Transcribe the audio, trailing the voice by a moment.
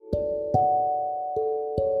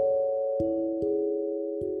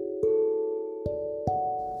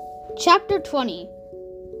Chapter 20.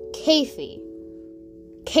 Kathy.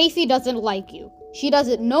 Kathy doesn't like you. She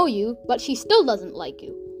doesn't know you, but she still doesn't like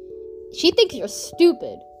you. She thinks you're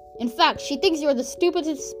stupid. In fact, she thinks you're the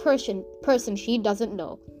stupidest person she doesn't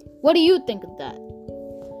know. What do you think of that?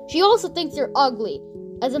 She also thinks you're ugly.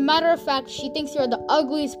 As a matter of fact, she thinks you're the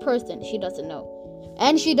ugliest person she doesn't know.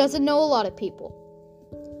 And she doesn't know a lot of people.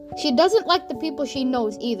 She doesn't like the people she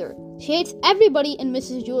knows either. She hates everybody in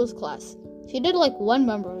Mrs. Jewell's class. She did like one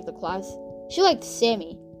member of the class. She liked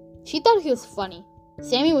Sammy. She thought he was funny.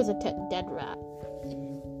 Sammy was a dead rat.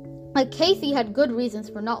 Like Kathy had good reasons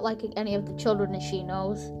for not liking any of the children that she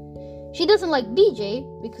knows. She doesn't like DJ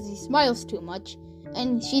because he smiles too much,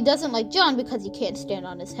 and she doesn't like John because he can't stand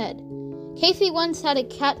on his head. Kathy once had a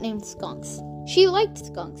cat named Skunks. She liked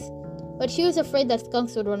Skunks, but she was afraid that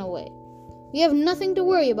Skunks would run away. "You have nothing to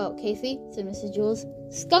worry about, Kathy," said Mrs. Jewels.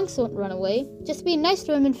 "Skunks won't run away. Just be nice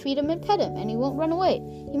to him and feed him and pet him, and he won't run away.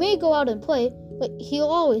 He may go out and play, but he'll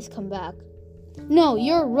always come back." "No,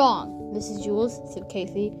 you're wrong, Mrs. Jewels," said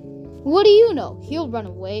Kathy. "What do you know? He'll run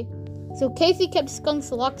away." So Kathy kept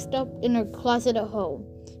Skunks locked up in her closet at home.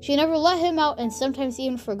 She never let him out and sometimes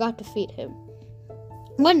even forgot to feed him.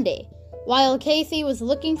 One day, while Kathy was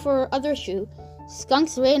looking for her other shoe,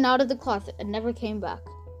 Skunks ran out of the closet and never came back.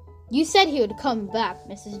 "You said he would come back,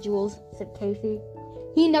 Mrs. Jewels," said Kathy.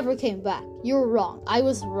 "He never came back. You're wrong. I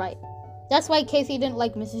was right." That's why Kathy didn't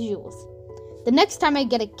like Mrs. Jewels. "The next time I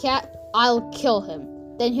get a cat, I'll kill him.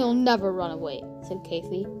 Then he'll never run away," said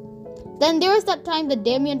Kathy. Then there was that time that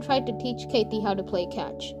Damien tried to teach Kathy how to play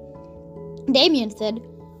catch. Damien said,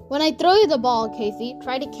 "When I throw you the ball, Kathy,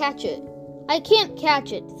 try to catch it." "I can't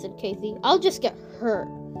catch it," said Kathy. "I'll just get hurt."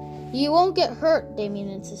 "You won't get hurt," Damien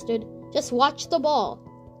insisted. "Just watch the ball."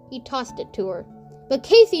 He tossed it to her. But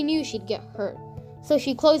Kathy knew she'd get hurt, so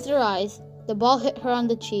she closed her eyes. The ball hit her on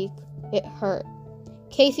the cheek. It hurt.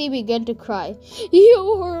 Kathy began to cry.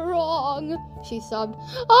 "You were wrong," she sobbed.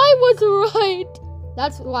 "I was right."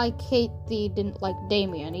 That's why Kathy didn't like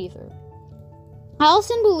Damien either.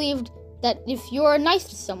 Allison believed that if you're nice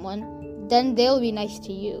to someone, then they'll be nice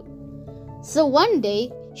to you. So one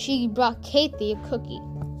day, she brought Kathy a cookie.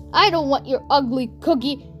 "I don't want your ugly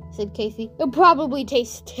cookie," said Kathy. "It probably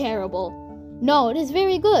tastes terrible." "No, it is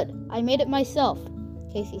very good. I made it myself,"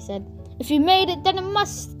 Kathy said. "If you made it, then it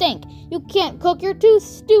must stink. You can't cook. You're too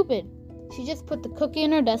stupid." She just put the cookie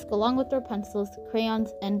in her desk along with her pencils,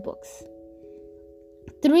 crayons, and books.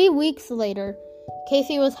 3 weeks later,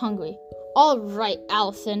 Kathy was hungry. "All right,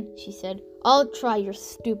 Allison," she said. "I'll try your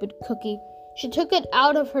stupid cookie." She took it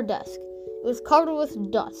out of her desk. It was covered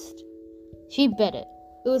with dust. She bit it.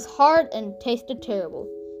 It was hard and tasted terrible.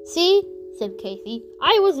 "See," said Kathy,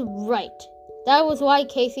 "I was right." That was why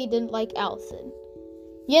Kathy didn't like Allison.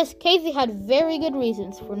 Yes, Kathy had very good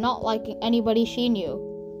reasons for not liking anybody she knew.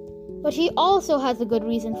 But she also has a good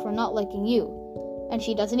reason for not liking you. And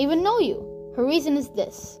she doesn't even know you. Her reason is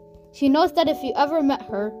this. She knows that if you ever met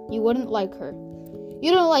her, you wouldn't like her.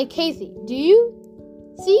 You don't like Kathy, do you?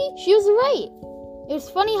 See, she was right. It was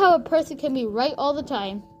funny how a person can be right all the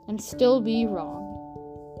time and still be wrong.